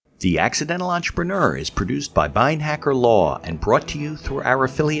The Accidental Entrepreneur is produced by Beinhacker Law and brought to you through our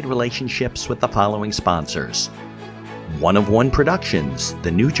affiliate relationships with the following sponsors. One of One Productions,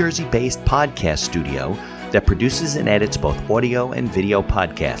 the New Jersey-based podcast studio that produces and edits both audio and video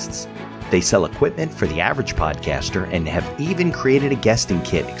podcasts. They sell equipment for the average podcaster and have even created a guesting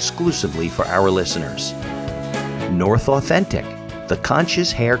kit exclusively for our listeners. North Authentic, the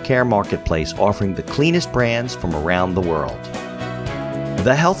conscious hair care marketplace offering the cleanest brands from around the world.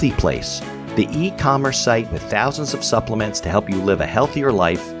 The Healthy Place, the e-commerce site with thousands of supplements to help you live a healthier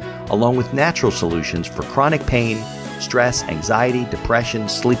life, along with natural solutions for chronic pain, stress, anxiety, depression,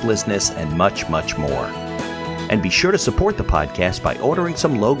 sleeplessness, and much, much more. And be sure to support the podcast by ordering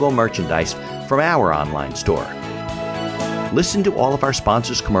some logo merchandise from our online store. Listen to all of our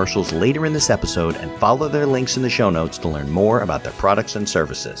sponsors' commercials later in this episode and follow their links in the show notes to learn more about their products and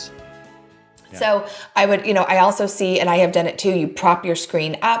services. So I would, I also see, and I have done it too, you prop your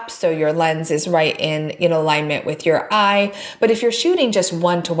screen up so your lens is right in alignment with your eye. But if you're shooting just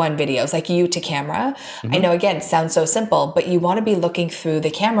one-to-one videos, like you to camera, I know, again, it sounds so simple, but you want to be looking through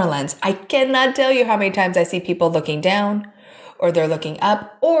the camera lens. I cannot tell you how many times I see people looking down, or they're looking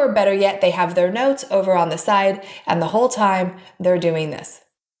up, or better yet, they have their notes over on the side, and the whole time they're doing this.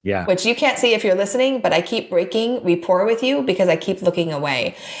 Yeah. Which you can't see if you're listening, but I keep breaking rapport with you because I keep looking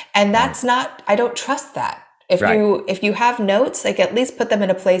away. And that's not, I don't trust that. If you have notes, like at least put them in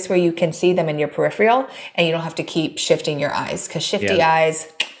a place where you can see them in your peripheral and you don't have to keep shifting your eyes, because shifty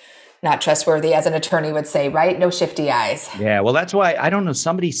eyes, not trustworthy, as an attorney would say, right? No shifty eyes. Yeah. Well, that's why, I don't know,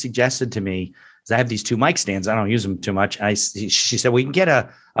 somebody suggested to me, because I have these two mic stands. I don't use them too much. She said, we can get a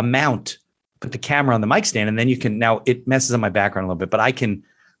mount, put the camera on the mic stand, and then you can, now it messes up my background a little bit, but I can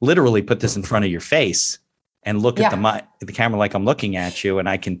literally put this in front of your face and look at the camera like I'm looking at you, and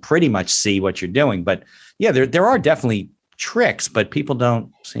I can pretty much see what you're doing. But yeah, there are definitely tricks, but people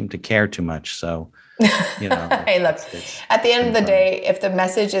don't seem to care too much. So, hey, look, at the end of the day, if the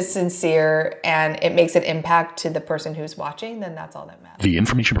message is sincere and it makes an impact to the person who's watching, then that's all that matters. The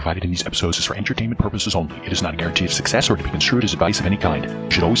information provided in these episodes is for entertainment purposes only. It is not a guarantee of success or to be construed as advice of any kind.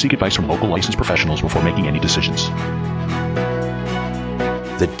 You should always seek advice from local licensed professionals before making any decisions.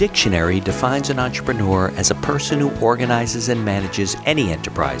 The dictionary defines an entrepreneur as a person who organizes and manages any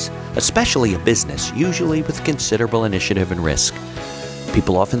enterprise, especially a business, usually with considerable initiative and risk.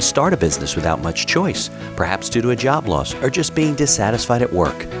 People often start a business without much choice, perhaps due to a job loss or just being dissatisfied at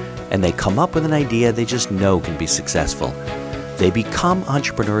work, and they come up with an idea they just know can be successful. They become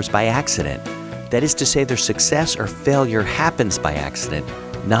entrepreneurs by accident. That is to say, their success or failure happens by accident,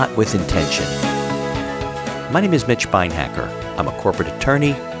 not with intention. My name is Mitch Beinhacker. I'm a corporate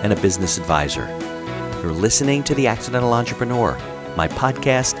attorney and a business advisor. You're listening to The Accidental Entrepreneur, my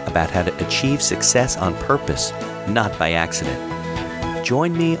podcast about how to achieve success on purpose, not by accident.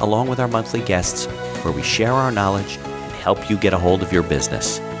 Join me along with our monthly guests where we share our knowledge and help you get a hold of your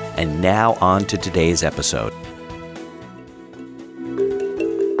business. And now on to today's episode.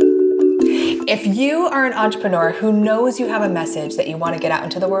 If you are an entrepreneur who knows you have a message that you want to get out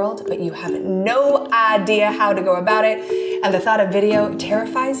into the world, but you have no idea how to go about it, and the thought of video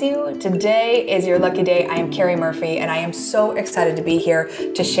terrifies you, today is your lucky day. I am Keri Murphy, and I am so excited to be here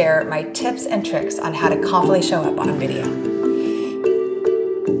to share my tips and tricks on how to confidently show up on video.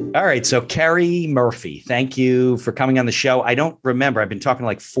 All right. So Keri Murphy, thank you for coming on the show. I don't remember. I've been talking to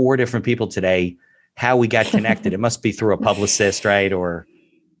like 4 different people today, how we got connected. It must be through a publicist, right? Or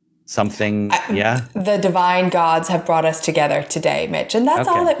something. Yeah. The divine gods have brought us together today, Mitch. And that's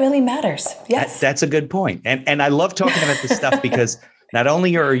all that really matters. Yes. That's a good point. And I love talking about this stuff because not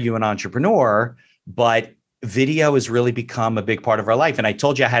only are you an entrepreneur, but video has really become a big part of our life. And I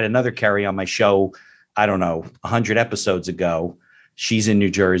told you I had another Keri on my show, I don't know, 100 episodes ago. She's in New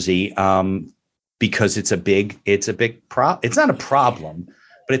Jersey because it's a big problem. It's not a problem,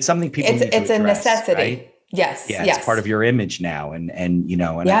 but it's something people need to address, a necessity. Right? Yes. Yeah, yes. It's part of your image now. And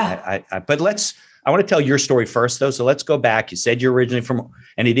but I want to tell your story first though. So let's go back. You said you're originally from,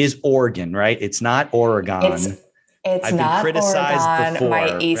 and it is Oregon, right? It's not Oregon. It's not Oregon, before,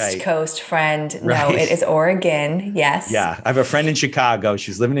 my East Coast friend. No, it is Oregon. Yes. Yeah. I have a friend in Chicago.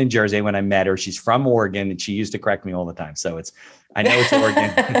 She's living in Jersey when I met her. She's from Oregon and she used to correct me all the time. So I know it's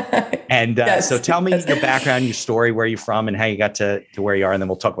Oregon. And so tell me your background, your story, where you're from and how you got to where you are. And then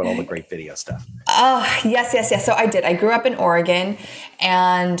we'll talk about all the great video stuff. Oh, yes. So I grew up in Oregon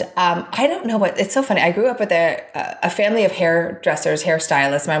and I don't know it's so funny. I grew up with a family of hairdressers,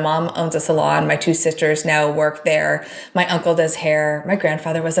 hairstylists. My mom owns a salon. My 2 sisters now work there. My uncle does hair. My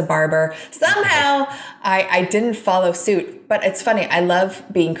grandfather was a barber. Somehow I didn't follow suit. but it's funny. I love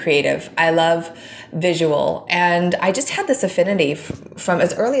being creative. I love visual. And I just had this affinity from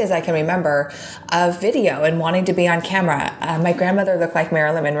as early as I can remember of video and wanting to be on camera. My grandmother looked like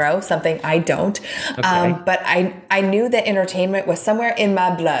Marilyn Monroe, something I don't. Okay. But I knew that entertainment was somewhere in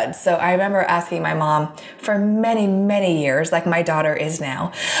my blood. So I remember asking my mom for many, many years, like my daughter is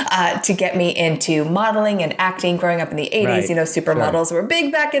now, to get me into modeling and acting. Growing up in the 80s, Right. supermodels were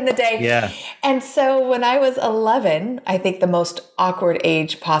big back in the day. Yeah. And so when I was 11, I think the most awkward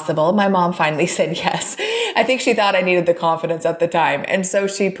age possible, my mom finally said yes. I think she thought I needed the confidence at the time. And so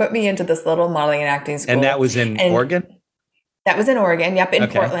she put me into this little modeling and acting school. And that was in Oregon? That was in Oregon, yep, in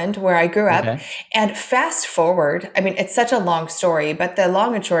Okay. Portland, where I grew up. Okay. And fast forward, I mean, it's such a long story, but the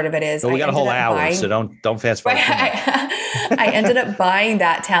long and short of it is, But we got a whole hour, so don't fast forward. I ended up buying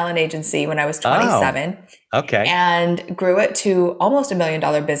that talent agency when I was 27. Okay. And grew it to almost $1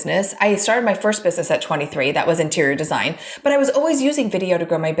 million business. I started my first business at 23. That was interior design. But I was always using video to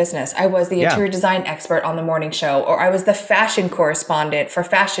grow my business. I was the interior design expert on the morning show, or I was the fashion correspondent for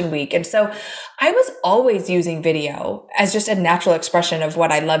Fashion Week. And so I was always using video as just a natural expression of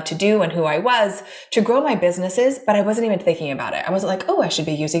what I loved to do and who I was to grow my businesses. But I wasn't even thinking about it. I wasn't like, oh, I should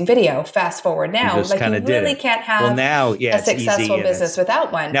be using video. Fast forward now. You just like you really can't have a successful business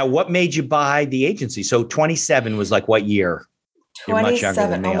without one. Now, what made you buy the agency? So 27 was like what year? You're much younger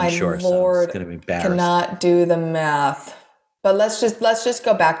than me, oh my I'm sure. Lord, so it's going to be embarrassing. Cannot do the math. But let's just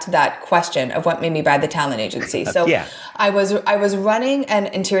go back to that question of what made me buy the talent agency. So I was running an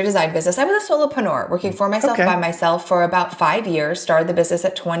interior design business. I was a solopreneur working for myself by myself for about 5 years, started the business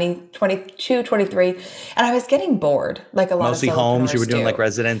at 20, 22, 23. And I was getting bored like a lot Mostly of solopreneurs homes. You were doing do. like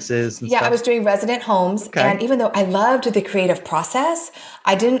residences and stuff. I was doing resident homes. Okay. And even though I loved the creative process,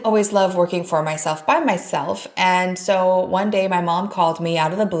 I didn't always love working for myself by myself. And so one day my mom called me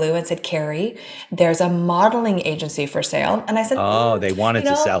out of the blue and said, Keri, there's a modeling agency for sale. And I said, they wanted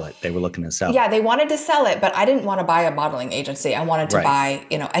to sell it. They were looking to sell it. Yeah, they wanted to sell it, but I didn't want to buy a modeling agency. I wanted to buy,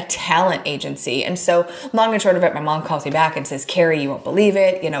 a talent agency. And so long and short of it, my mom calls me back and says, Keri, you won't believe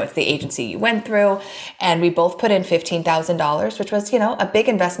it. It's the agency you went through. And we both put in $15,000, which was, a big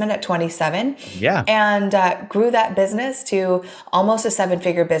investment at 27. Yeah. And grew that business to almost a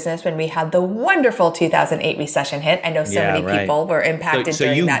 7-figure business when we had the wonderful 2008 recession hit. I know so many people were impacted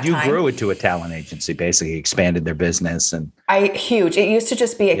during that time. So you grew it to a talent agency, basically expanded their business. And huge. It used to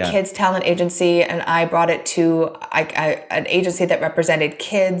just be a kids talent agency, and I brought it to an agency that represented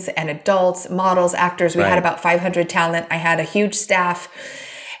kids and adults, models, actors. We had about 500 talent. I had a huge staff.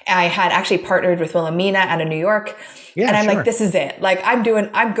 I had actually partnered with Wilhelmina out of New York. Yeah, and I'm like, this is it. Like I'm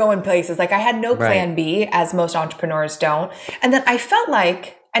going places. Like I had no plan B, as most entrepreneurs don't. And then I felt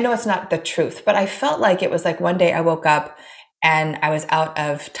like, I know it's not the truth, but I felt like it was like one day I woke up and I was out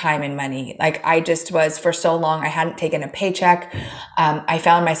of time and money. Like I just was, for so long, I hadn't taken a paycheck. I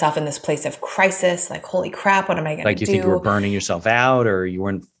found myself in this place of crisis. Like, holy crap, what am I going to do? Like you think you were burning yourself out, or you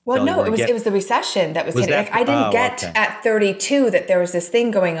weren't? Well, no, it was the recession that was hitting. Like I didn't get at 32 that there was this thing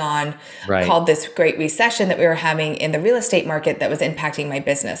going on called this great recession that we were having in the real estate market that was impacting my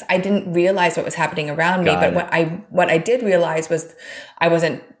business. I didn't realize what was happening around me, but what I did realize was I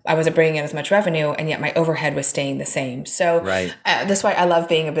wasn't bringing in as much revenue, and yet my overhead was staying the same. So that's why I love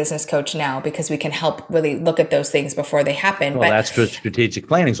being a business coach now, because we can help really look at those things before they happen. Well, that's what strategic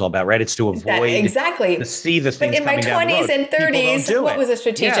planning is all about, right? It's to avoid to see the things coming down the road. But in my 20s and 30s, what was a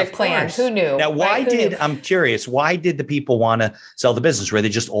strategic plan? Who knew? Now, I'm curious, why did the people want to sell the business? Were they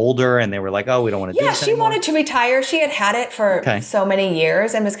just older and they were like, oh, we don't want to do this anymore? She wanted to retire. She had it for so many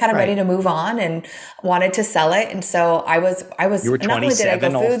years and was kind of ready to move on and wanted to sell it. And so I was you were 27, not only did I go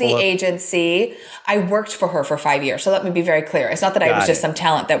through the agency, I worked for her for 5 years. So let me be very clear. It's not that I was just some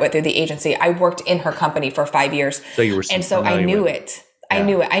talent that went through the agency. I worked in her company for 5 years. So you were and so I knew it. Yeah. I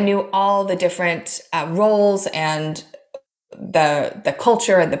knew it. I knew all the different roles and the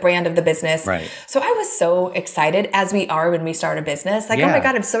culture and the brand of the business. Right. So I was so excited, as we are when we start a business. Like, oh my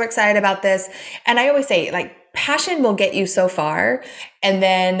God, I'm so excited about this. And I always say, like, passion will get you so far, and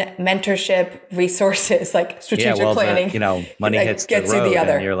then mentorship, resources, like strategic planning, money hits gets the road, you the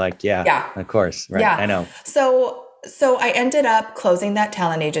other. And you're like, of course, right? Yeah. I know. So I ended up closing that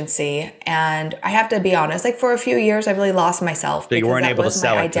talent agency, and I have to be honest, like for a few years, I really lost myself. So you weren't able to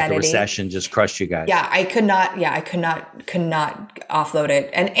sell it. The recession just crushed you guys. Yeah, I could not offload it,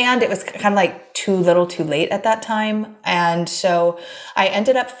 and it was kind of like too little, too late at that time. And so I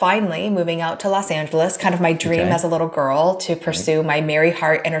ended up finally moving out to Los Angeles, kind of my dream as a little girl, to pursue my Mary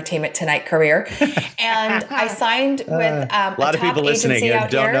Hart Entertainment Tonight career. And I signed with a lot of people listening who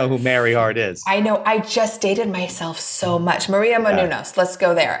don't know who Mary Hart is. I know. I just dated myself so much. Maria Menounos. Let's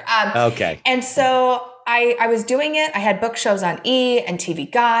go there. Okay. And so I was doing it. I had book shows on E and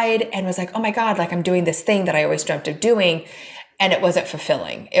TV Guide and was like, oh my God, like I'm doing this thing that I always dreamt of doing. And it wasn't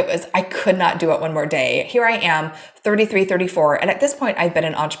fulfilling. I could not do it one more day. Here I am, 33, 34. And at this point, I've been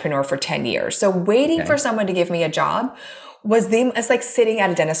an entrepreneur for 10 years. So waiting for someone to give me a job it's like sitting at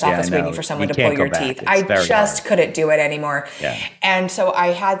a dentist office waiting for someone to pull your teeth. I just couldn't do it anymore. Yeah. And so I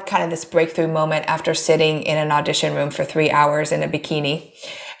had kind of this breakthrough moment after sitting in an audition room for 3 hours in a bikini.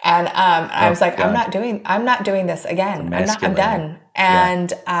 And I was like, God. I'm not doing this again. I'm done.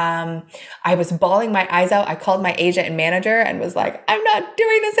 And I was bawling my eyes out. I called my agent and manager and was like, I'm not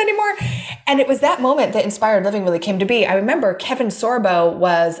doing this anymore. And it was that moment that Inspired Living really came to be. I remember Kevin Sorbo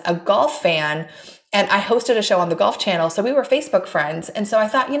was a golf fan and I hosted a show on the Golf Channel. So we were Facebook friends. And so I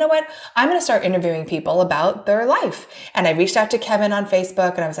thought, you know what? I'm going to start interviewing people about their life. And I reached out to Kevin on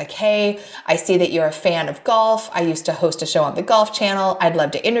Facebook and I was like, hey, I see that you're a fan of golf. I used to host a show on the Golf Channel. I'd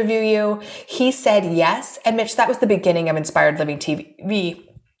love to interview you. He said yes. And Mitch, that was the beginning of Inspired Living TV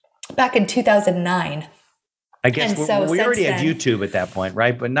back in 2009. I guess we already had YouTube at that point,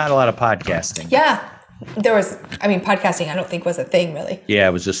 right? But not a lot of podcasting. Yeah. Podcasting I don't think was a thing really. Yeah,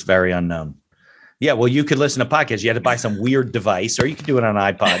 it was just very unknown. Yeah, well, you could listen to podcasts. You had to buy some weird device, or you could do it on an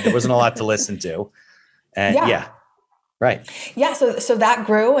iPod. There wasn't a lot to listen to. And right. Yeah, so that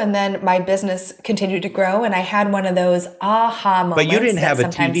grew, and then my business continued to grow, and I had one of those aha moments. But you didn't have a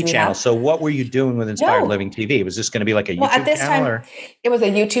TV channel, so what were you doing with Inspired Living TV? Was this going to be like a YouTube channel? At this time, it was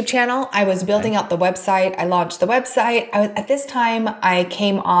a YouTube channel. I was building out the website. I launched the website. At this time, I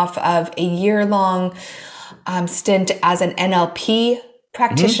came off of a year-long stint as an NLP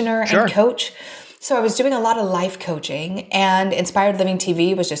practitioner and coach. So I was doing a lot of life coaching, and Inspired Living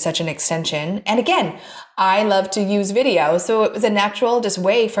TV was just such an extension. And again, I love to use video. So it was a natural just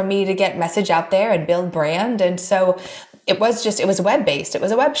way for me to get message out there and build brand. And so it was web-based. It was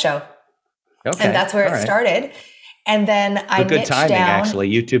a web show. Okay. And that's where it started. And then I good timing,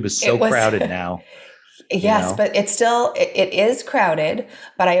 actually. YouTube is so crowded now. Yes, but it is crowded.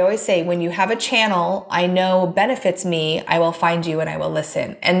 But I always say, when you have a channel I know benefits me, I will find you and I will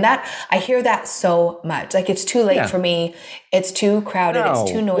listen. And that I hear that so much. Like, it's too late for me. It's too crowded.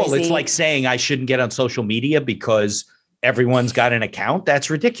 It's too noisy. Well, it's like saying I shouldn't get on social media because everyone's got an account. That's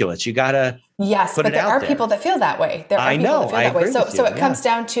ridiculous. You got to put it there out are there. people that feel that way. There are people that feel that way. So it comes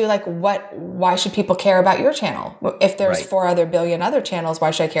down to like, why should people care about your channel? If there's 4 billion other channels,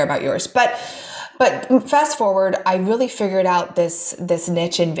 why should I care about yours? But fast forward, I really figured out this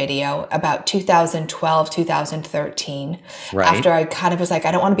niche in video about 2012, 2013. Right. After I kind of was like,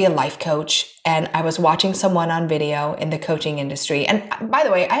 I don't want to be a life coach. And I was watching someone on video in the coaching industry. And by the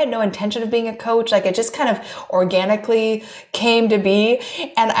way, I had no intention of being a coach. Like, it just kind of organically came to be.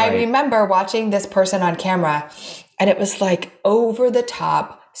 And I remember watching this person on camera, and it was like over the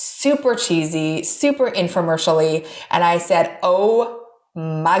top, super cheesy, super infomercially. And I said, oh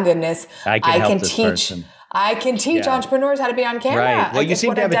my goodness, I can teach entrepreneurs how to be on camera. Right. Well, you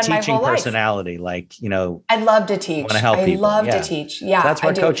seem to have a teaching personality. Like, I love to teach. Want to help people. I love to teach. Yeah, that's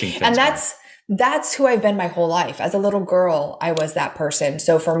where coaching fits. And that's who I've been my whole life. As a little girl, I was that person.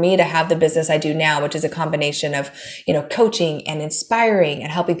 So for me to have the business I do now, which is a combination of, coaching and inspiring and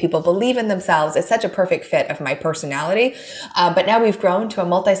helping people believe in themselves, it's such a perfect fit of my personality. But now we've grown to a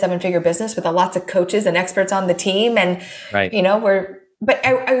multi-7-figure business with lots of coaches and experts on the team. And, But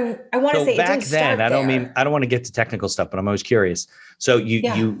I want to say back it didn't start then, there. I don't want to get to technical stuff, but I'm always curious. So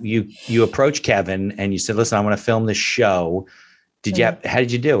you approached Kevin and you said, listen, I want to film this show. How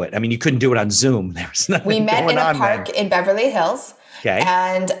did you do it? I mean, you couldn't do it on Zoom. There was nothing We met going in a on park then. in Beverly Hills. Okay.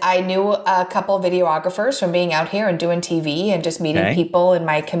 And I knew a couple videographers from being out here and doing TV and just meeting people in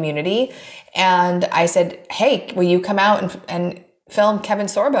my community. And I said, hey, will you come out and film Kevin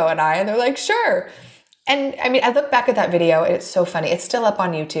Sorbo and I? And they're like, sure. And I mean, I look back at that video, it's so funny. It's still up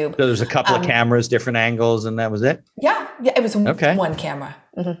on YouTube. So there's a couple of cameras, different angles, and that was it? Yeah, it was one camera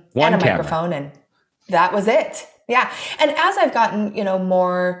and a microphone, and that was it. Yeah. And as I've gotten,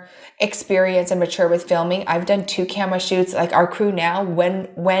 more experience and mature with filming, I've done 2 camera shoots, like our crew now,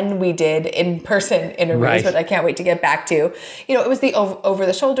 when we did in-person interviews, but I can't wait to get back to, it was the over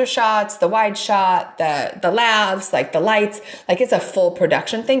the shoulder shots, the wide shot, the lavs, like the lights, like it's a full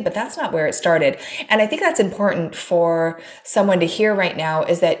production thing, but that's not where it started. And I think that's important for someone to hear right now,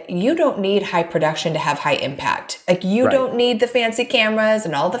 is that you don't need high production to have high impact. Like, you don't need the fancy cameras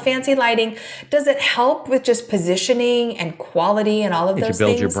and all the fancy lighting. Does it help with just positioning and quality and all of those things? You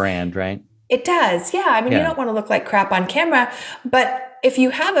build your brand, right? It does. Yeah. I mean, you don't want to look like crap on camera, but if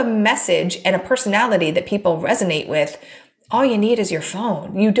you have a message and a personality that people resonate with, all you need is your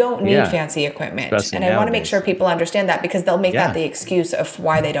phone. You don't need fancy equipment. Especially and I want to make sure people understand that, because they'll make that the excuse of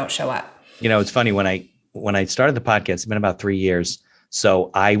why they don't show up. It's funny, when when I started the podcast, it's been about 3 years.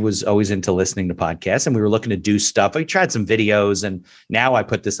 So I was always into listening to podcasts, and we were looking to do stuff. I tried some videos, and now I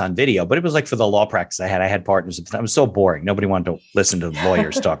put this on video, but it was like for the law practice I had partners at the time. It was so boring. Nobody wanted to listen to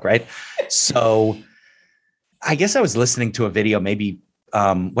lawyers talk, right? So I guess I was listening to a video, maybe,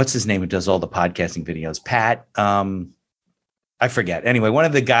 what's his name who does all the podcasting videos? Pat, I forget. Anyway, one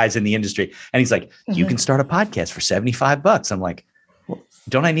of the guys in the industry, and he's like, you can start a podcast for $75. I'm like, well,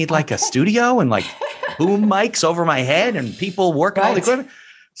 don't I need like a studio and like boom mics over my head and people working all the equipment?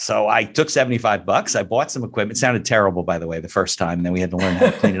 So I took $75. I bought some equipment. It sounded terrible, by the way, the first time. And then we had to learn how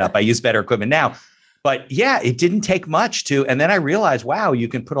to clean it up. I use better equipment now. But yeah, it didn't take much to. And then I realized, wow, you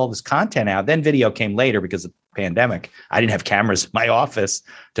can put all this content out. Then video came later because of the pandemic. I didn't have cameras in my office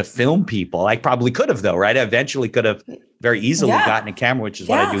to film people. I probably could have, though, right? I eventually could have very easily gotten a camera, which is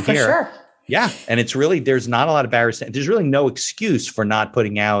what I do here. Sure. Yeah. And it's really, there's not a lot of barriers. There's really no excuse for not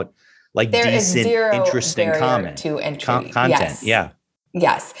putting out like decent, interesting content. Yeah.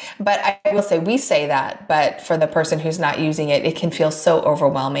 Yes. But I will say, we say that, but for the person who's not using it, it can feel so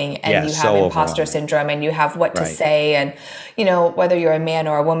overwhelming, and you have imposter syndrome, and you have what to say. And, you know, whether you're a man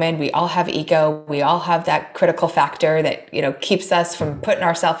or a woman, we all have ego. We all have that critical factor that, you know, keeps us from putting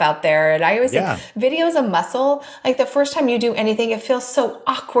ourselves out there. And I always think video is a muscle. Like the first time you do anything, it feels so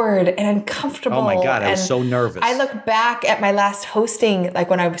awkward and uncomfortable. Oh my God. I was so nervous. I look back at my last hosting, like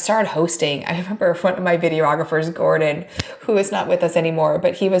when I started hosting, I remember one of my videographers, Gordon, who is not with us anymore,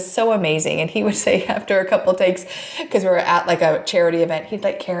 but he was so amazing. And he would say after a couple of takes, because we were at like a charity event, he'd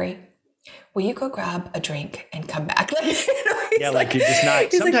like, Keri, will you go grab a drink and come back? Like, you know, like you're just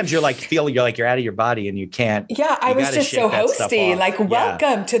not, sometimes you're like, you're out of your body and you can't. Yeah, I was just so hosty, like,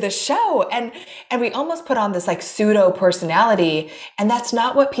 welcome to the show. And we almost put on this like pseudo personality, and that's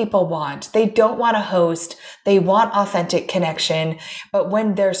not what people want. They don't want to host. They want authentic connection. But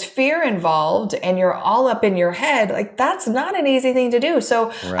when there's fear involved and you're all up in your head, like that's not an easy thing to do.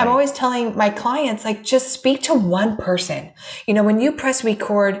 So I'm always telling my clients, like, just speak to one person. You know, when you press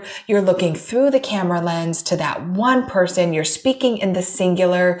record, you're looking through the camera lens to that one person. You're speaking in the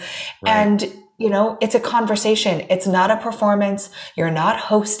singular, and you know, it's a conversation. It's not a performance. You're not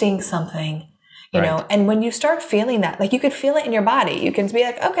hosting something, you know, and when you start feeling that, like you could feel it in your body, you can be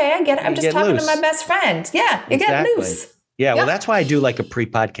like, okay, I get it. I'm just talking to my best friend. Yeah. You get loose. Yeah. Well, that's why I do like a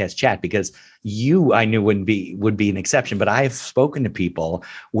pre-podcast chat, because I knew would be an exception, but I have spoken to people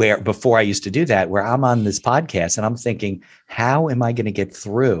where before I used to do that, where I'm on this podcast and I'm thinking, how am I going to get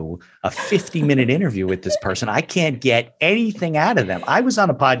through a 50-minute interview with this person? I can't get anything out of them. I was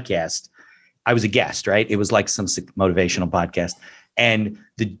on a podcast. I was a guest, right? It was like some motivational podcast. And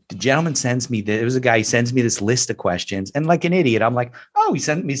the gentleman there was a guy, he sends me this list of questions, and like an idiot, I'm like, oh, he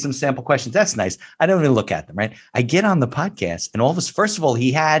sent me some sample questions. That's nice. I don't even look at them, right? I get on the podcast, and first of all,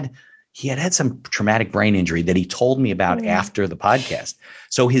 he had some traumatic brain injury that he told me about after the podcast.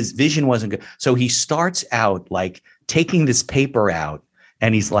 So his vision wasn't good. So he starts out like taking this paper out,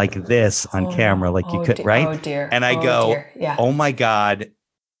 and he's like this on camera, like you could, right? Oh dear. And I go, oh my God,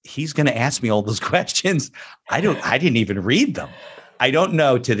 he's going to ask me all those questions. I didn't even read them. I don't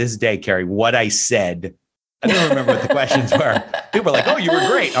know to this day, Keri, what I said. I don't remember what the questions were. People were like, oh, you were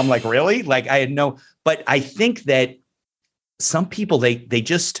great. I'm like, really? Like I had but I think that some people, they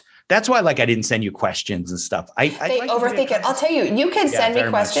just, that's why, like, I didn't send you questions and stuff. They overthink it. I'll tell you, you can send me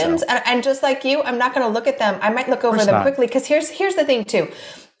questions, and just like you, I'm not going to look at them. I might look over them quickly, because here's the thing too.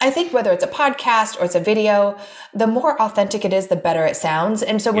 I think whether it's a podcast or it's a video, the more authentic it is, the better it sounds.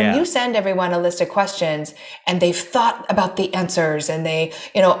 And so when you send everyone a list of questions and they've thought about the answers, and they,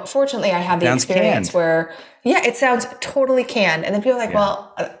 you know, fortunately I have the experience where, it sounds totally canned. And then people are like,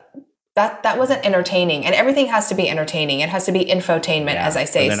 well, that wasn't entertaining, and everything has to be entertaining. It has to be infotainment, as I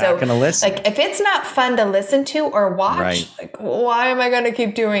say. So like, if it's not fun to listen to or watch, like, why am I going to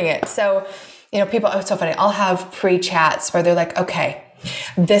keep doing it? So, you know, people, it's so funny. I'll have pre-chats where they're like, okay,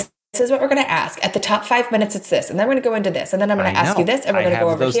 this is what we're going to ask. At the top 5 minutes, it's this. And then we're going to go into this. And then I'm going to ask you this. And we're going to go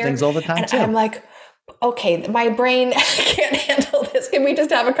over those here. Things all the time and too. I'm like, okay, my brain can't handle this. Can we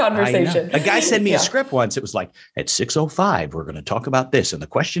just have a conversation? A guy sent me a script once. It was like, at 6:05, we're going to talk about this. And the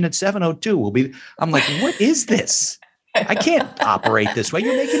question at 7:02 will be, I'm like, what is this? I can't operate this way.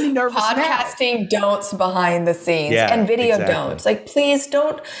 You're making me nervous. Podcasting don'ts behind the scenes and video don'ts. Like, please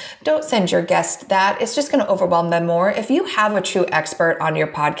don't send your guest that. It's just going to overwhelm them more. If you have a true expert on your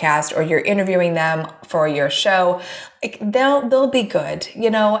podcast or you're interviewing them for your show, Like, they'll be good.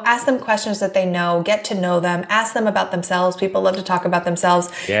 Ask them questions that they know, get to know them, ask them about themselves. People love to talk about themselves.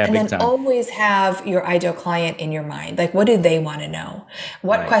 Yeah, and big then time. always have your ideal client in your mind. Like, what do they want to know?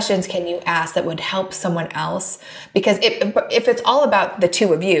 What questions can you ask that would help someone else? Because if it's all about the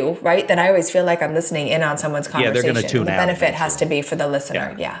two of you, right, then I always feel like I'm listening in on someone's conversation. Yeah, they're going to tune the out. The benefit eventually has to be for the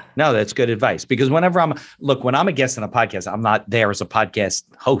listener. Yeah. No, that's good advice, because when I'm a guest on a podcast, I'm not there as a podcast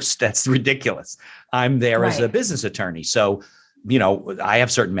host. That's ridiculous. I'm there as a business attorney. So, I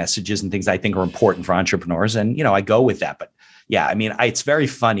have certain messages and things I think are important for entrepreneurs, and, I go with that. But yeah, I mean, it's very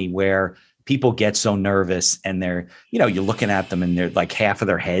funny where people get so nervous and they're, you're looking at them and they're like half of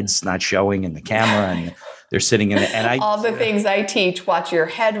their heads not showing in the camera and they're sitting in it. And all the things I teach, watch your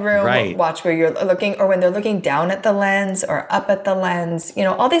headroom, watch where you're looking, or when they're looking down at the lens or up at the lens,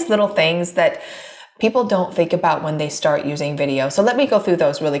 all these little things that people don't think about when they start using video. So let me go through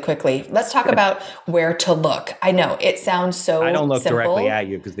those really quickly. Let's talk about where to look. I know it sounds so I don't look simple. directly at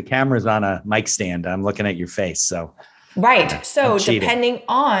you because the camera's on a mic stand. I'm looking at your face. So right. So depending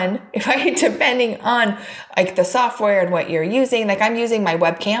on like the software and what you're using, like I'm using my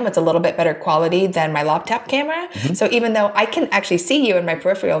webcam, it's a little bit better quality than my laptop camera. Mm-hmm. So even though I can actually see you in my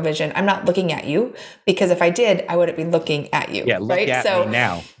peripheral vision, I'm not looking at you, because if I did, I wouldn't be looking at you. Yeah. Look at me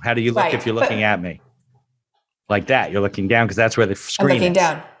now. How do you look if you're looking at me? Like that. You're looking down because that's where the screen is. I'm looking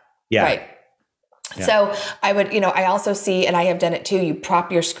down. Yeah. Right. Yeah. So I would, I also see, and I have done it too, you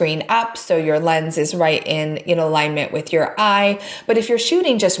prop your screen up so your lens is right in alignment with your eye. But if you're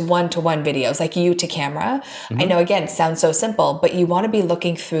shooting just one-to-one videos, like you to camera, I know, again, it sounds so simple, but you want to be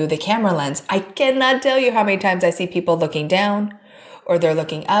looking through the camera lens. I cannot tell you how many times I see people looking down, or they're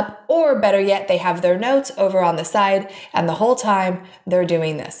looking up, or better yet, they have their notes over on the side, and the whole time they're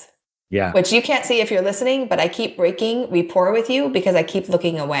doing this. Yeah. Which you can't see if you're listening, but I keep breaking rapport with you because I keep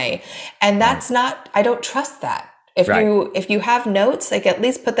looking away. And that's I don't trust that. If you have notes, like at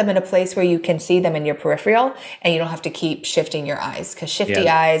least put them in a place where you can see them in your peripheral and you don't have to keep shifting your eyes, because shifty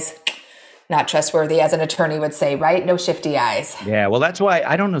eyes, not trustworthy, as an attorney would say, right? No shifty eyes. Yeah. Well, that's why,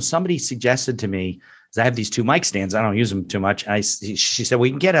 I don't know, somebody suggested to me, because I have these two mic stands. I don't use them too much. She said, we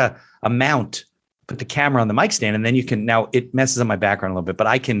can get a mount, put the camera on the mic stand, and then you can, now it messes up my background a little bit, but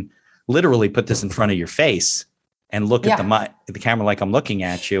I can literally put this in front of your face and look at the camera like I'm looking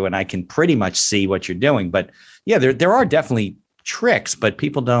at you, and I can pretty much see what you're doing. But yeah, there are definitely tricks, but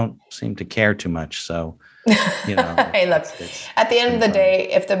people don't seem to care too much. So, hey, look, at the end of the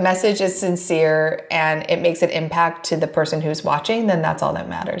day, if the message is sincere and it makes an impact to the person who's watching, then that's all that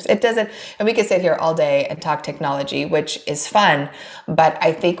matters. It doesn't, and we could sit here all day and talk technology, which is fun. But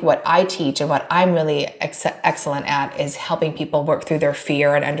I think what I teach and what I'm really excellent at is helping people work through their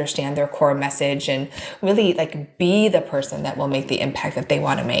fear and understand their core message, and really like be the person that will make the impact that they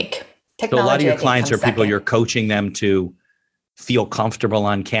want to make. Technology, so a lot of your clients are people you're coaching them to feel comfortable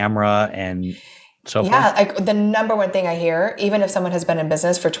on camera and so forth? Yeah, like the number one thing I hear, even if someone has been in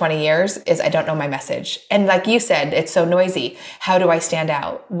business for 20 years, is I don't know my message. And like you said, it's so noisy. How do I stand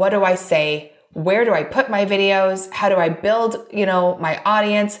out? What do I say? Where do I put my videos? How do I build, my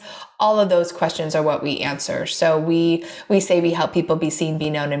audience? All of those questions are what we answer. So we say we help people be seen, be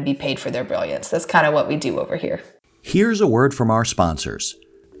known, and be paid for their brilliance. That's kind of what we do over here. Here's a word from our sponsors.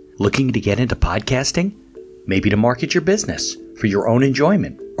 Looking to get into podcasting? Maybe to market your business for your own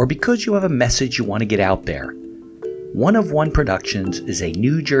enjoyment, or because you have a message you want to get out there. One of One Productions is a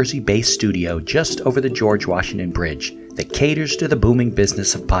New Jersey-based studio just over the George Washington Bridge that caters to the booming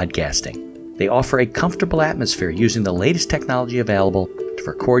business of podcasting. They offer a comfortable atmosphere using the latest technology available to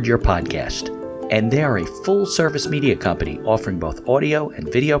record your podcast. And they are a full-service media company offering both audio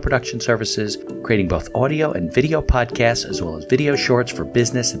and video production services, creating both audio and video podcasts as well as video shorts for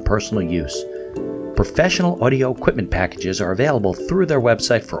business and personal use. Professional audio equipment packages are available through their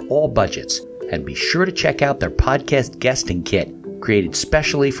website for all budgets, and be sure to check out their podcast guesting kit, created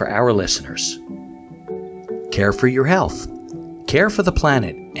specially for our listeners. Care for your health, care for the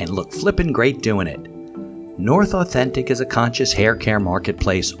planet, and look flippin' great doing it. North Authentic is a conscious hair care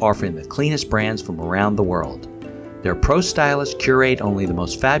marketplace offering the cleanest brands from around the world. Their pro stylists curate only the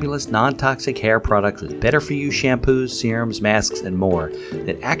most fabulous non-toxic hair products with better-for-you shampoos, serums, masks, and more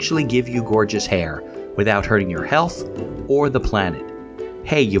that actually give you gorgeous hair without hurting your health or the planet.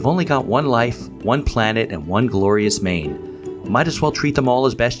 Hey, you've only got one life, one planet, and one glorious mane. Might as well treat them all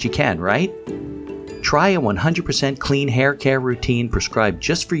as best you can, right? Try a 100% clean hair care routine prescribed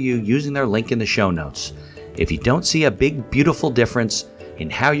just for you using their link in the show notes. If you don't see a big, beautiful difference in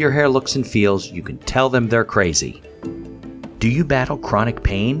how your hair looks and feels, you can tell them they're crazy. Do you battle chronic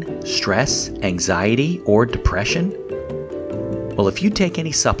pain, stress, anxiety, or depression? Well, if you take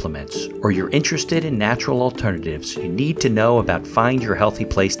any supplements or you're interested in natural alternatives, you need to know about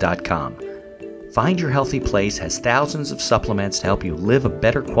findyourhealthyplace.com. Find Your Healthy Place has thousands of supplements to help you live a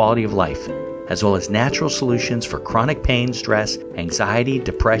better quality of life, as well as natural solutions for chronic pain, stress, anxiety,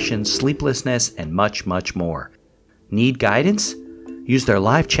 depression, sleeplessness, and much, much more. Need guidance? Use their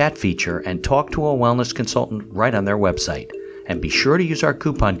live chat feature and talk to a wellness consultant right on their website. And be sure to use our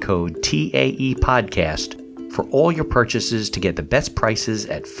coupon code TAE Podcast for all your purchases to get the best prices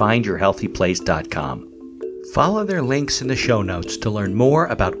at findyourhealthyplace.com. Follow their links in the show notes to learn more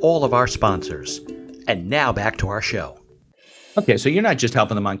about all of our sponsors. And now back to our show. Okay, so you're not just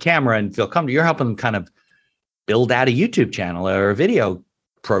helping them on camera and feel comfortable. You're helping them kind of build out a YouTube channel or a video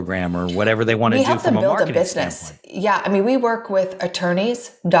program or whatever they want to do from a marketing business standpoint. Yeah, I mean, we work with attorneys,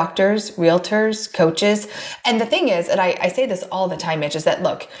 doctors, realtors, coaches. And the thing is, and I say this all the time, Mitch, is that,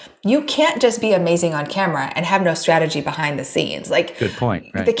 look, you can't just be amazing on camera and have no strategy behind the scenes. Like, good point.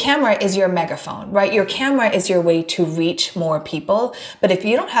 Right. The camera is your megaphone, right? Your camera is your way to reach more people. But if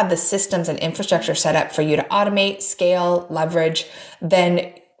you don't have the systems and infrastructure set up for you to automate, scale, leverage,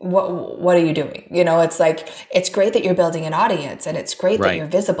 then what are you doing? You know, it's like, it's great that you're building an audience and it's great that you're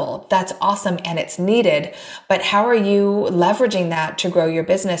visible. That's awesome and it's needed. But how are you leveraging that to grow your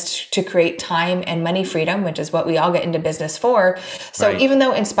business, to create time and money freedom, which is what we all get into business for? So even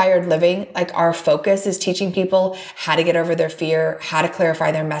though Inspired Living, like, our focus is teaching people how to get over their fear, how to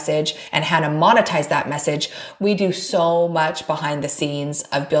clarify their message, and how to monetize that message, we do so much behind the scenes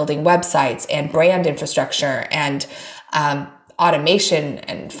of building websites and brand infrastructure and, automation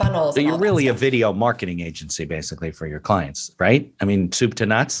and funnels. So you're really a video marketing agency, basically, for your clients, right? I mean, soup to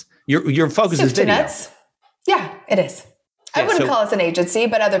nuts. Your focus is video. Nuts. Yeah, it is. I wouldn't call us an agency,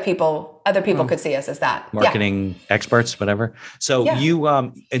 but other people could see us as that. Marketing experts, whatever. So you,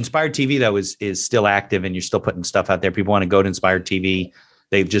 Inspired TV though is still active, and you're still putting stuff out there. People want to go to Inspired TV.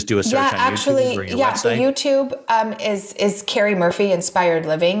 They just do a search on YouTube or your website. The YouTube is Keri Murphy Inspired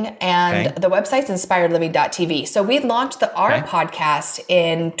Living, and the website's inspiredliving.tv. So we launched our podcast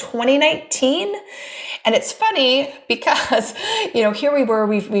in 2019, and it's funny because, you know, here we were,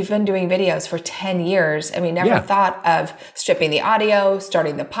 we've been doing videos for 10 years, and we never thought of stripping the audio,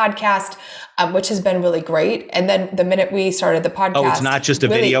 starting the podcast, which has been really great. And then the minute we started the podcast, it's not just a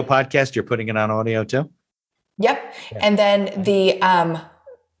video podcast; you're putting it on audio too. Yep, and then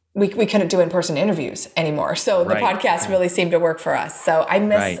we couldn't do in-person interviews anymore. So the podcast really seemed to work for us. So I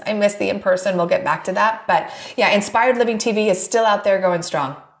miss the in-person. We'll get back to that. But yeah, Inspired Living TV is still out there going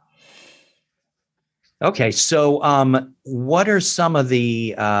strong. Okay. So what are some of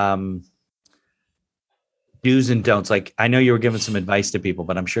the do's and don'ts? Like, I know you were giving some advice to people,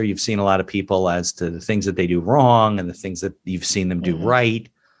 but I'm sure you've seen a lot of people as to the things that they do wrong and the things that you've seen them do right.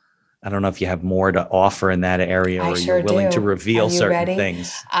 I don't know if you have more to offer in that area, or you're willing to reveal certain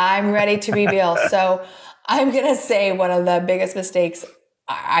things. I'm ready to reveal. So I'm going to say one of the biggest mistakes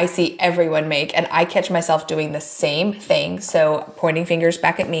I see everyone make, and I catch myself doing the same thing, so pointing fingers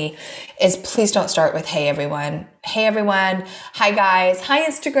back at me, is please don't start with, hey everyone, hi guys, hi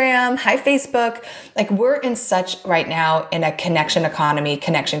Instagram, hi Facebook. Like, we're in such right now in a connection economy,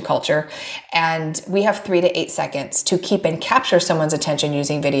 connection culture, and we have 3 to 8 seconds to keep and capture someone's attention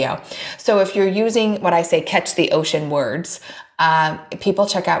using video. So if you're using what I say, catch the ocean words, people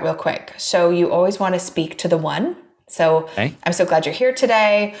check out real quick. So you always want to speak to the one. So I'm so glad you're here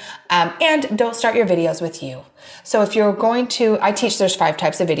today. And don't start your videos with you. So if you're going to, I teach there's 5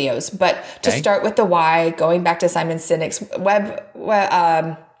 types of videos, but to start with the why, going back to Simon Sinek's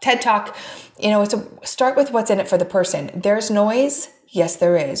TED Talk, you know, start with what's in it for the person. There's noise. Yes,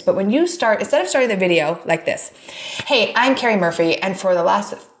 there is. But when you start, instead of starting the video like this, hey, I'm Keri Murphy, and for the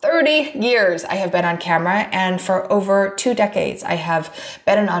last 30 years, I have been on camera, and for over 2 decades, I have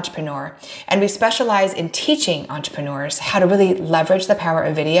been an entrepreneur. And we specialize in teaching entrepreneurs how to really leverage the power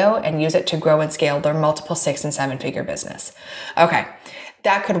of video and use it to grow and scale their multiple 6- and 7-figure business. Okay,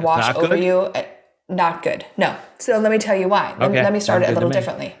 that could wash over you. Not good. No. So let me tell you why. Let me start it a little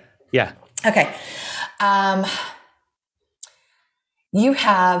differently. Yeah. Okay. You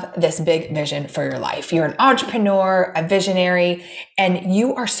have this big vision for your life. You're an entrepreneur, a visionary, and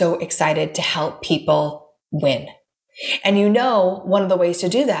you are so excited to help people win. And you know, one of the ways to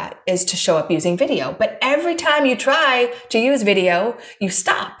do that is to show up using video. But every time you try to use video, you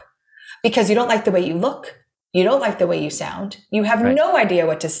stop because you don't like the way you look. You don't like the way you sound. You have no idea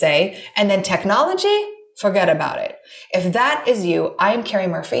what to say. And then technology, forget about it. If that is you, I am Keri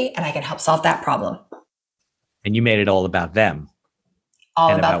Murphy, and I can help solve that problem. And you made it all about them. all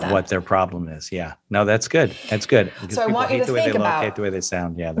and about about them. what their problem is. Yeah. No, that's good. That's good. Because So I want you to the way think they look, about hate the way they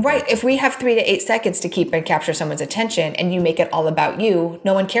sound. Yeah. right. If we have 3 to 8 seconds to keep and capture someone's attention, and you make it all about you,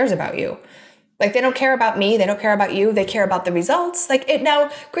 no one cares about you. Like, they don't care about me. They don't care about you. They care about the results. Like, it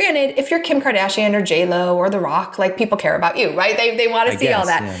now, granted, if you're Kim Kardashian or J-Lo or The Rock, like, people care about you, right? They want to see all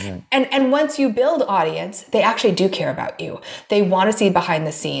that. Yeah, right. And once you build audience, they actually do care about you. They want to see behind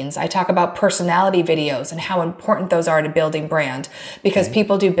the scenes. I talk about personality videos and how important those are to building brand, because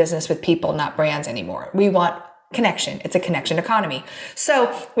people do business with people, not brands anymore. We want connection. It's a connection economy.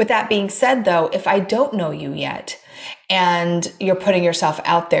 So with that being said, though, if I don't know you yet, and you're putting yourself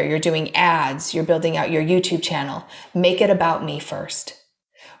out there, you're doing ads, you're building out your YouTube channel, make it about me first,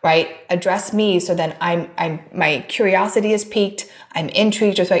 right? Address me, so then my curiosity is piqued. I'm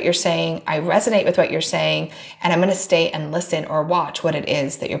intrigued with what you're saying. I resonate with what you're saying, and I'm going to stay and listen or watch what it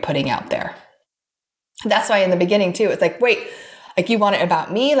is that you're putting out there. That's why in the beginning too, it's like, wait, like, you want it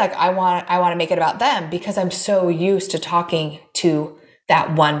about me? Like, I want to make it about them, because I'm so used to talking to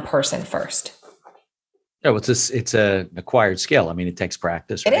that one person first. Yeah, well, it's a acquired skill. I mean, it takes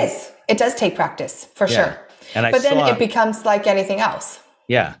practice. Right? It is. It does take practice for sure. But then it becomes like anything else.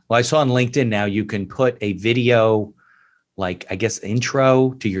 Yeah. Well, I saw on LinkedIn now you can put a video, like, I guess,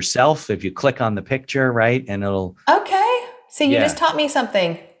 intro to yourself if you click on the picture, right? And it'll. Okay. So you just taught me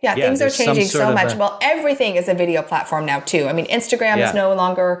something. Yeah, things are changing so much. Well, everything is a video platform now too. I mean, Instagram is no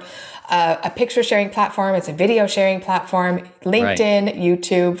longer a picture sharing platform. It's a video sharing platform. LinkedIn,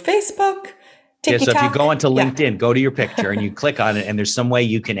 YouTube, Facebook. TikTok. So if you go onto LinkedIn, go to your picture and you click on it, and there's some way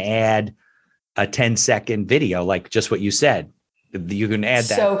you can add a 10-second video, like just what you said. You can add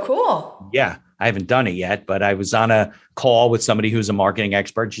that. So cool. Yeah. I haven't done it yet, but I was on a call with somebody who's a marketing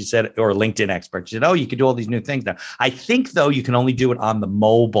expert. She said, or a LinkedIn expert. She said, oh, you can do all these new things now. I think, though, you can only do it on the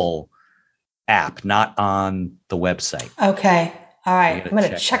mobile app, not on the website. Okay. All right. I'm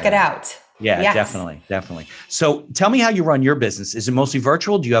going to check it out. Yeah, yes. Definitely. So tell me how you run your business. Is it mostly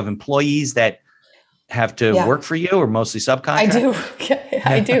virtual? Do you have employees that have to work for you, or mostly subcontractors?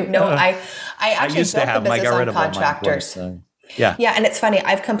 I do. No, I actually used to have them. I got rid of contractors. Yeah. And it's funny.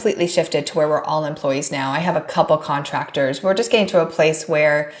 I've completely shifted to where we're all employees now. I have a couple contractors. We're just getting to a place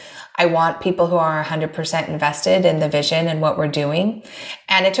where I want people who are 100% invested in the vision and what we're doing.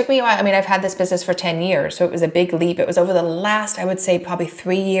 And it took me a while. I mean, I've had this business for 10 years, so it was a big leap. It was over the last, I would say, probably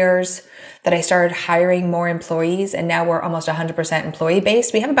 3 years that I started hiring more employees, and now we're almost 100% employee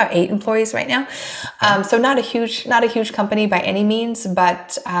based. We have about 8 employees right now. So not a huge company by any means,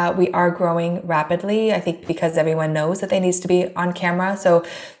 but we are growing rapidly. I think because everyone knows that they needs to be on camera. So,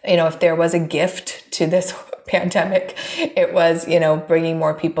 if there was a gift to this pandemic, it was, bringing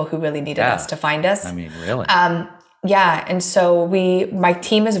more people who really needed us to find us. I mean, really? Yeah. And so my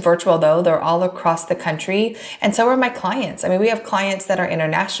team is virtual though. They're all across the country. And so are my clients. I mean, we have clients that are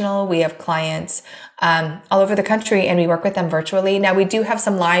international. We have clients all over the country, and we work with them virtually. Now, we do have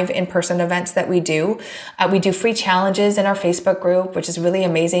some live in-person events that we do. We do free challenges in our Facebook group, which is really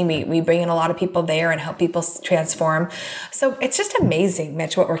amazing. We bring in a lot of people there and help people transform. So it's just amazing,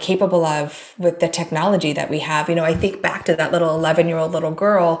 Mitch, what we're capable of with the technology that we have. I think back to that little 11-year-old little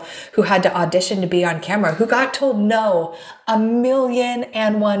girl who had to audition to be on camera, who got told no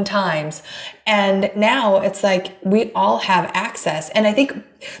 1,000,001 times. And now it's like we all have access. And I think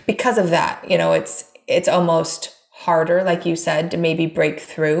because of that, it's almost harder, like you said, to maybe break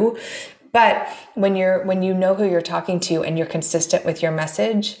through. But when you know who you're talking to and you're consistent with your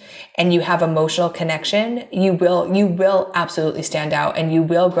message and you have emotional connection, you will absolutely stand out and you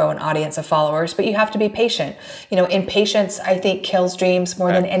will grow an audience of followers, but you have to be patient. Impatience, I think, kills dreams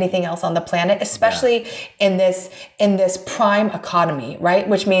more than anything else on the planet, especially in this prime economy, right?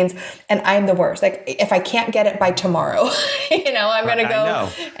 Which means, and I'm the worst. Like, if I can't get it by tomorrow, I'm going to go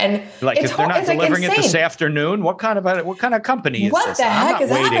and like, if they're not delivering it this afternoon, what kind of company is this? What the heck is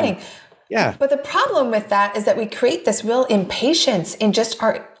happening? Yeah. But the problem with that is that we create this real impatience in just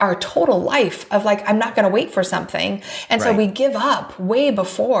our total life of like, I'm not going to wait for something. And so we give up way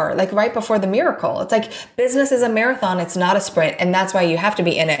before, like right before the miracle. It's like business is a marathon. It's not a sprint. And that's why you have to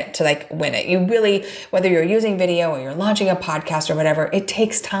be in it to like win it. You really, whether you're using video or you're launching a podcast or whatever, it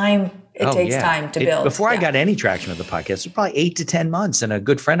takes time. It takes time to build. Before I got any traction with the podcast, it was probably 8 to 10 months. And a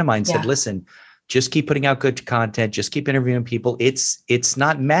good friend of mine said, listen, just keep putting out good content. Just keep interviewing people. It's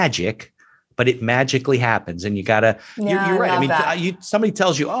not magic, but it magically happens. And you gotta, you're right. I mean, somebody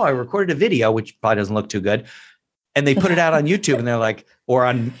tells you, oh, I recorded a video, which probably doesn't look too good. And they put it out on YouTube and they're like, or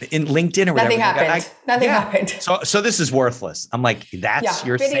in LinkedIn or whatever. Nothing happened. So this is worthless. I'm like, that's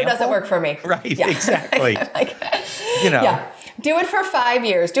your video sample? Doesn't work for me. Right. Yeah. Exactly. Do it for 5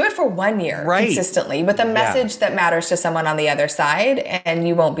 years. Do it for 1 year consistently with a message that matters to someone on the other side, and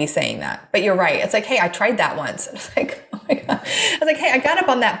you won't be saying that. But you're right. It's like, hey, I tried that once. It's like, oh my God. I was like, hey, I got up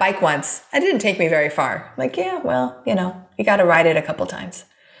on that bike once. It didn't take me very far. I'm like, yeah, well, you got to ride it a couple times.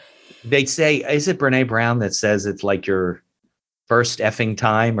 They say, is it Brene Brown that says it's like your first effing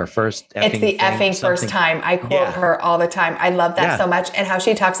time or first effing It's the thing, effing something? first time. I quote her all the time. I love that so much. And how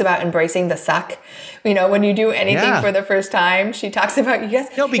she talks about embracing the suck. When you do anything for the first time, she talks about,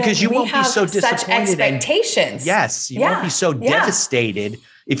 no, because you won't be so disappointed. Such expectations. You won't be so devastated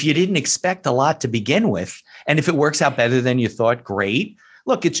if you didn't expect a lot to begin with. And if it works out better than you thought, great.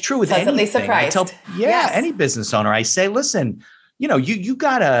 Look, it's true with Pleasantly anything. surprised. I tell any business owner, I say, listen, you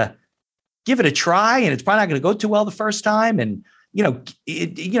got to give it a try, and it's probably not going to go too well the first time. And and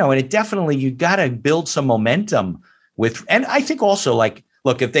it definitely, you got to build some momentum with, and I think also, like,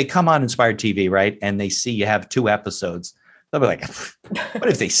 look, if they come on Inspired TV, right, and they see you have 2 episodes, they'll be like, what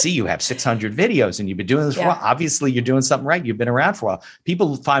if they see you have 600 videos and you've been doing this for a while? Obviously you're doing something right. You've been around for a while.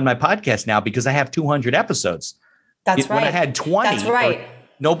 People find my podcast now because I have 200 episodes. That's right. When I had 20, that's right.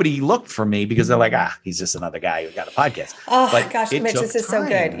 Nobody looked for me because they're like, he's just another guy who got a podcast. Oh gosh, Mitch, this is so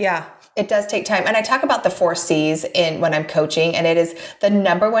good. Yeah. It does take time. And I talk about the 4 C's when I'm coaching, and it is the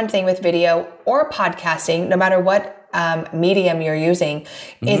number one thing with video or podcasting, no matter what medium you're using,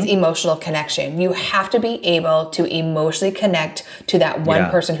 is emotional connection. You have to be able to emotionally connect to that one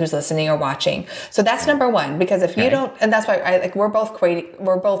person who's listening or watching. So that's number one, because if you don't, and that's why we're both quoting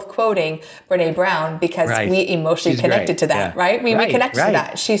Brene Brown, because we emotionally connected to that, right? We connected to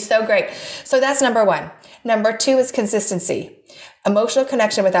that. She's so great. So that's number one. Number 2 is consistency. Emotional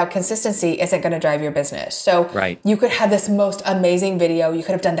connection without consistency isn't going to drive your business. So you could have this most amazing video. You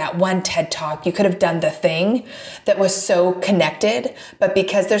could have done that one TED Talk. You could have done the thing that was so connected. But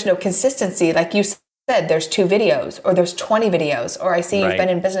because there's no consistency, like you said, there's 2 videos or there's 20 videos, or I see you've been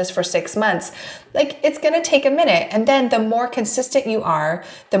in business for 6 months. Like, it's going to take a minute. And then the more consistent you are,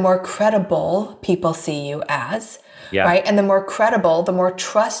 the more credible people see you as. Right. And the more credible, the more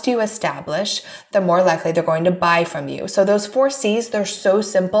trust you establish, the more likely they're going to buy from you. So those 4 C's, they're so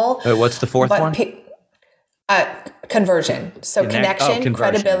simple. What's the 4th one? Conversion. So connection,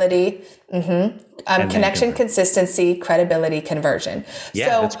 credibility, connection, consistency, credibility, conversion. Yeah,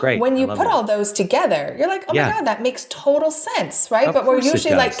 so that's great. When you put all those together, you're like, oh my God, that makes total sense, right? But we're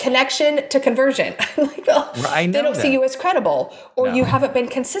usually like connection to conversion. Like, they don't see you as credible, or you haven't been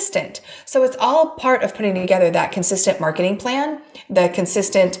consistent. So it's all part of putting together that consistent marketing plan, the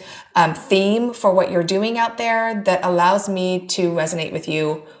consistent theme for what you're doing out there that allows me to resonate with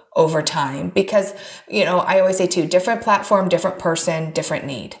you over time. Because, I always say too, different platform, different person, different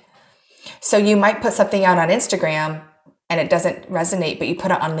need. So you might put something out on Instagram and it doesn't resonate, but you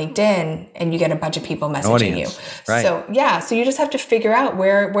put it on LinkedIn and you get a bunch of people messaging you. Right. So you just have to figure out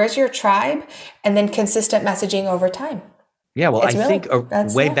where's your tribe, and then consistent messaging over time. Yeah. Well, I think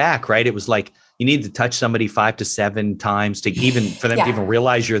way back, right? It was like, you need to touch somebody 5 to 7 times to for them to even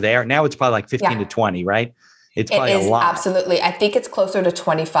realize you're there. Now it's probably like 15 to 20, right? It's probably a lot. Absolutely. I think it's closer to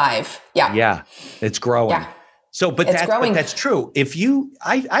 25. Yeah. Yeah. It's growing. Yeah. So, but that's true. If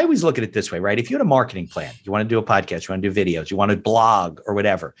I always look at it this way, right? If you had a marketing plan, you want to do a podcast, you want to do videos, you want to blog or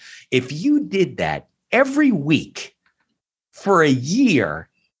whatever. If you did that every week for a year,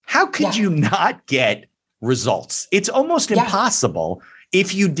 how could you not get results? It's almost impossible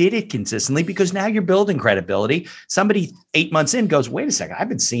if you did it consistently, because now you're building credibility. Somebody 8 months in goes, wait a second, I've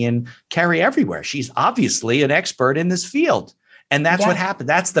been seeing Keri everywhere. She's obviously an expert in this field. And that's what happened.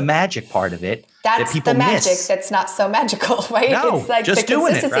 That's the magic part of it. That's the magic that's not so magical, right? No, it's like just the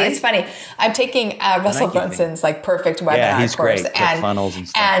consistency. Doing it, right? It's funny. I'm taking Russell Brunson's perfect webinar he's course. Great. And funnels and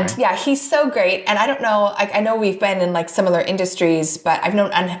stuff. And he's so great. And I don't know, I know we've been in similar industries, but I've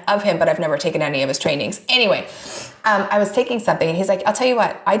known of him, but I've never taken any of his trainings. Anyway, I was taking something and he's like, I'll tell you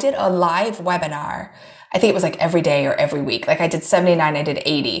what, I did a live webinar. I think it was every day or every week. I did 79, I did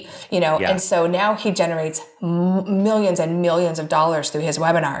 80, and so now he generates millions and millions of dollars through his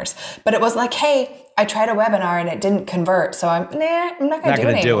webinars. But it was like, hey, I tried a webinar and it didn't convert. So I'm not going to do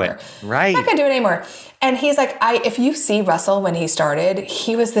it anymore. Right. I'm not going to do it anymore. And he's like, if you see Russell when he started,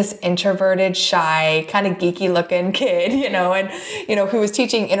 he was this introverted, shy, kind of geeky looking kid, who was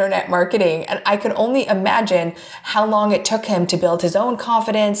teaching internet marketing. And I could only imagine how long it took him to build his own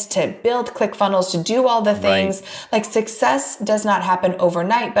confidence, to build ClickFunnels, to do all the things. Right. Success does not happen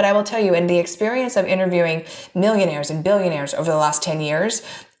overnight. But I will tell you, in the experience of interviewing millionaires and billionaires over the last 10 years,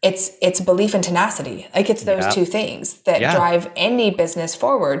 it's belief and tenacity. It's those 2 things that drive any business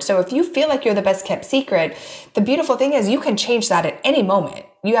forward. So if you feel like you're the best kept secret, the beautiful thing is you can change that at any moment.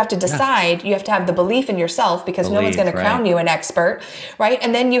 You have to decide, you have to have the belief in yourself because no one's going to crown you an expert, right?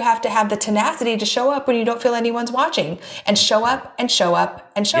 And then you have to have the tenacity to show up when you don't feel anyone's watching, and show up and show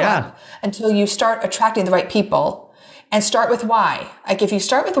up and show up until you start attracting the right people. And start with why. Like if you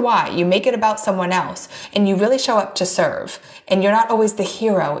start with why, you make it about someone else and you really show up to serve, and you're not always the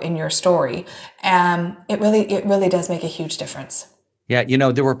hero in your story. It really does make a huge difference. Yeah.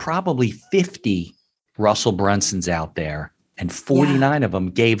 There were probably 50 Russell Brunsons out there, and 49 of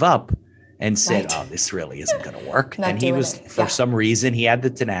them gave up and said, oh, this really isn't going to work. And he was, for some reason, he had the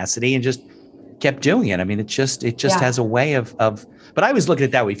tenacity and just kept doing it. I mean, it just has a way of, but I always look at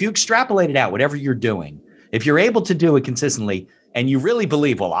it that way. If you extrapolate it out, whatever you're doing, if you're able to do it consistently and you really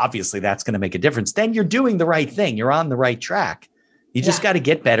believe, well, obviously that's going to make a difference, then you're doing the right thing. You're on the right track. You just got to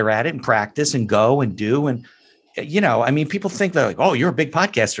get better at it and practice and go and do. And, I mean, people think they're like, oh, you're a big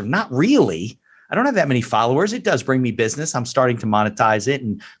podcaster. Not really. I don't have that many followers. It does bring me business. I'm starting to monetize it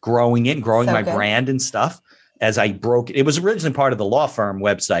and growing my brand and stuff as I broke it. It was originally part of the law firm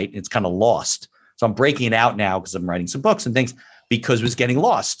website. It's kind of lost. So I'm breaking it out now because I'm writing some books and things, because it was getting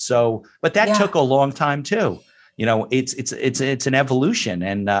lost. So, but that took a long time too. It's an evolution.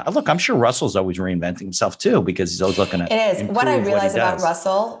 And look, I'm sure Russell's always reinventing himself too, because he's always looking at it. Is what I realize about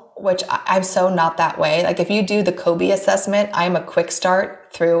Russell, which I'm so not that way. Like if you do the Kobe assessment, I'm a quick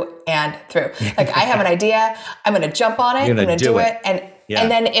start through and through. Like I have an idea, I'm going to jump on it, I'm going to do it. And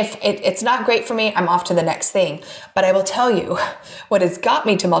then if it's not great for me, I'm off to the next thing. But I will tell you, what has got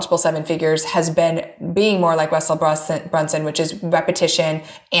me to multiple seven figures has been being more like Russell Brunson, which is repetition,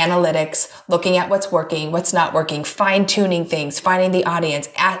 analytics, looking at what's working, what's not working, fine-tuning things, finding the audience,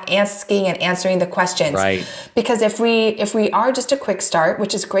 asking and answering the questions. Right. Because if we are just a quick start,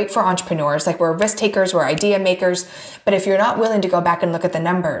 which is great for entrepreneurs, like we're risk takers, we're idea makers, but if you're not willing to go back and look at the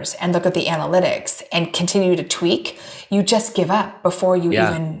numbers and look at the analytics and continue to tweak, you just give up before you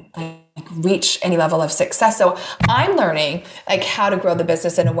even reach any level of success. So I'm learning like how to grow the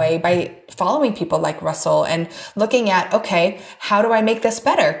business in a way by following people like Russell and looking at, okay, how do I make this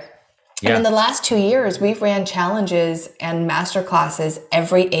better? And in the last 2 years, we've ran challenges and master classes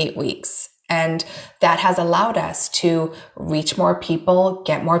every 8 weeks. And that has allowed us to reach more people,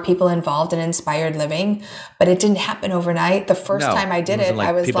 get more people involved in inspired living. But it didn't happen overnight. The first time I did it,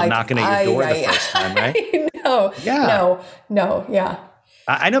 I was people like, knocking at your door the first time, right? No.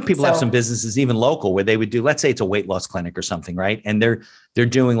 I know people have some businesses, even local, where they would do, let's say it's a weight loss clinic or something, right? And they're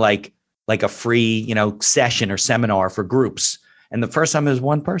doing like a free, session or seminar for groups. And the first time there was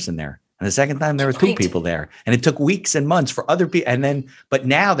one person there. And the second time there were two people there, and it took weeks and months for other people. But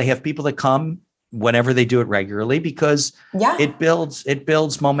now they have people that come whenever they do it regularly, because it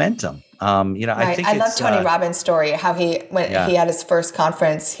builds momentum. I love Tony Robbins' story, how he had his first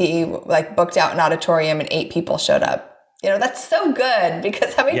conference, he booked out an auditorium and 8 people showed up. That's so good,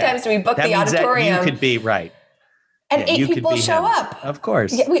 because how many times do we book the auditorium? You could be right. And 8 people show up. Of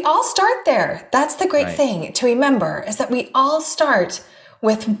course. Yeah, we all start there. That's the great thing to remember, is that we all start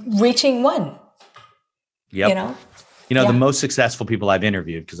with reaching one. Yep. The most successful people I've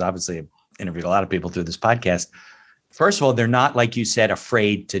interviewed, because obviously I've interviewed a lot of people through this podcast. First of all, they're not, like you said,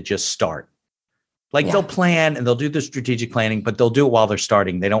 afraid to just start. They'll plan and they'll do the strategic planning, but they'll do it while they're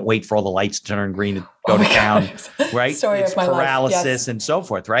starting. They don't wait for all the lights to turn green to go to town, right? Story it's of my paralysis and so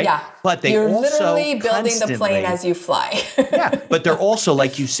forth, right? Yeah. But you're literally building the plane as you fly. But they're also,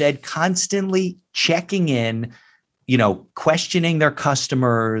 like you said, constantly checking in, questioning their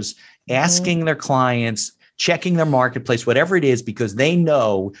customers, asking their clients, checking their marketplace, whatever it is, because they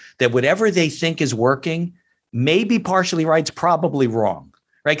know that whatever they think is working may be partially right, it's probably wrong,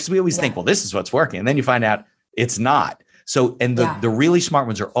 right? Because we always think, well, this is what's working. And then you find out it's not. So, and the really smart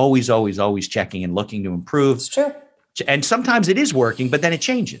ones are always, always, always checking and looking to improve. It's true. And sometimes it is working, but then it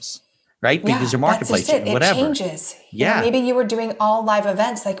changes. Right? Because your marketplace, whatever. It changes. Maybe you were doing all live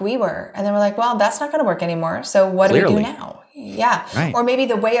events like we were. And then we're like, well, that's not going to work anymore. So what do we do now? Yeah. Right. Or maybe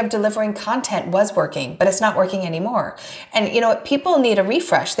the way of delivering content was working, but it's not working anymore. And people need a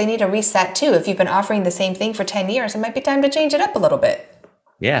refresh. They need a reset too. If you've been offering the same thing for 10 years, it might be time to change it up a little bit.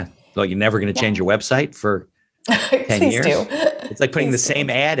 Yeah. Well, you're never going to change your website for 10 years. Do. It's like putting the same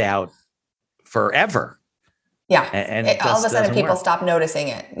ad out forever. Yeah. And all of a sudden people stop noticing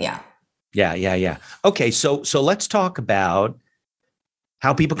it. Yeah. Yeah. Okay. So let's talk about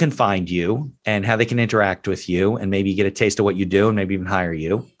how people can find you and how they can interact with you and maybe get a taste of what you do and maybe even hire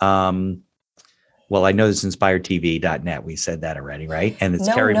you. Well, I know this is inspiredtv.net. We said that already, right? And it's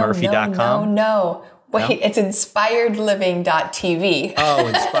kerimurphy.com. No. Wait, it's inspiredliving.tv. Oh,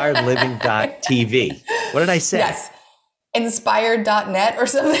 inspiredliving.tv. What did I say? Yes. inspired.net or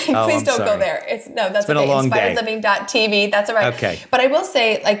something. Oh, Please I'm don't go sorry. there. That's been a long day. Inspiredliving.tv. That's all right. Okay. But I will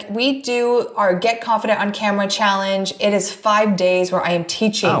say, like, we do our Get Confident on Camera challenge. It is 5 days where I am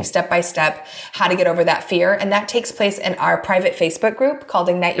teaching step by step how to get over that fear. And that takes place in our private Facebook group called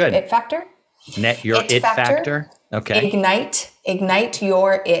Ignite Your It Factor. Net Your It Factor. Okay. Ignite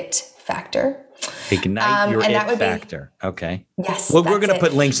Your It Factor. Ignite Your It Factor. Okay. Yes. Well, we're going to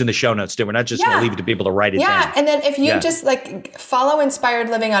put links in the show notes too. We're not just going to leave it to people to write it down. Yeah. And then if you just like follow Inspired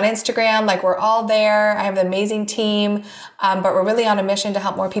Living on Instagram, like we're all there. I have an amazing team, but we're really on a mission to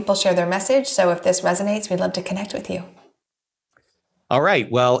help more people share their message. So if this resonates, we'd love to connect with you. All right.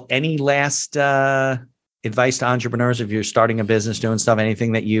 Well, any last advice to entrepreneurs if you're starting a business, doing stuff,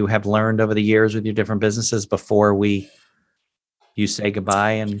 anything that you have learned over the years with your different businesses before you say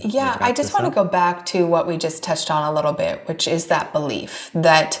goodbye? And I just want to go back to what we just touched on a little bit, which is that belief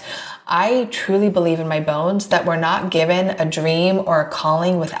that I truly believe in my bones that we're not given a dream or a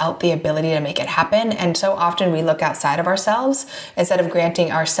calling without the ability to make it happen. And so often we look outside of ourselves instead of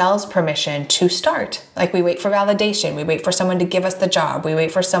granting ourselves permission to start. Like we wait for validation. We wait for someone to give us the job. We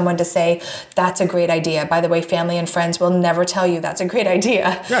wait for someone to say, that's a great idea. By the way, family and friends will never tell you that's a great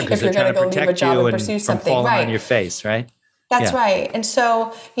idea if you're going to go leave a job and pursue something. Falling on your face, right? That's right. And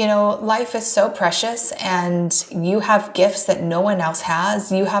so, life is so precious and you have gifts that no one else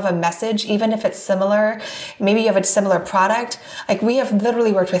has. You have a message, even if it's similar. Maybe you have a similar product. Like we have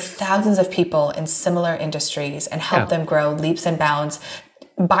literally worked with thousands of people in similar industries and helped them grow leaps and bounds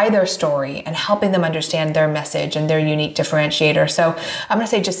by their story and helping them understand their message and their unique differentiator. So I'm going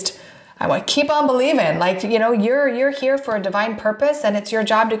to say I want to keep on believing, like, you're here for a divine purpose and it's your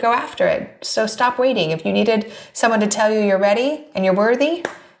job to go after it. So stop waiting. If you needed someone to tell you you're ready and you're worthy,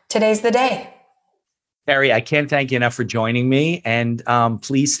 today's the day. Keri, I can't thank you enough for joining me, and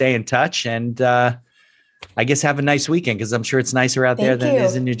please stay in touch, and I guess have a nice weekend, because I'm sure it's nicer out there than it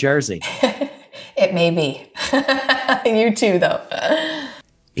is in New Jersey. It may be. You too, though.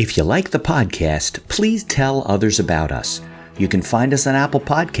 If you like the podcast, please tell others about us. You can find us on Apple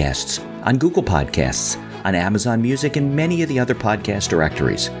Podcasts, on Google Podcasts, on Amazon Music, and many of the other podcast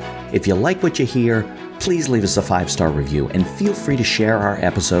directories. If you like what you hear, please leave us a 5-star review and feel free to share our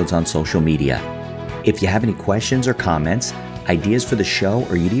episodes on social media. If you have any questions or comments, ideas for the show,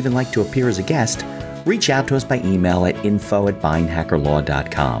 or you'd even like to appear as a guest, reach out to us by email at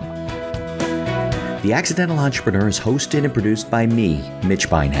info@beinhackerlaw.com. The Accidental Entrepreneur is hosted and produced by me, Mitch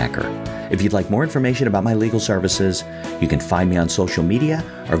Beinhacker. If you'd like more information about my legal services, you can find me on social media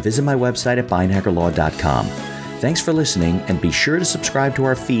or visit my website at beinhackerlaw.com. Thanks for listening, and be sure to subscribe to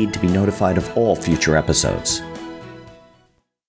our feed to be notified of all future episodes.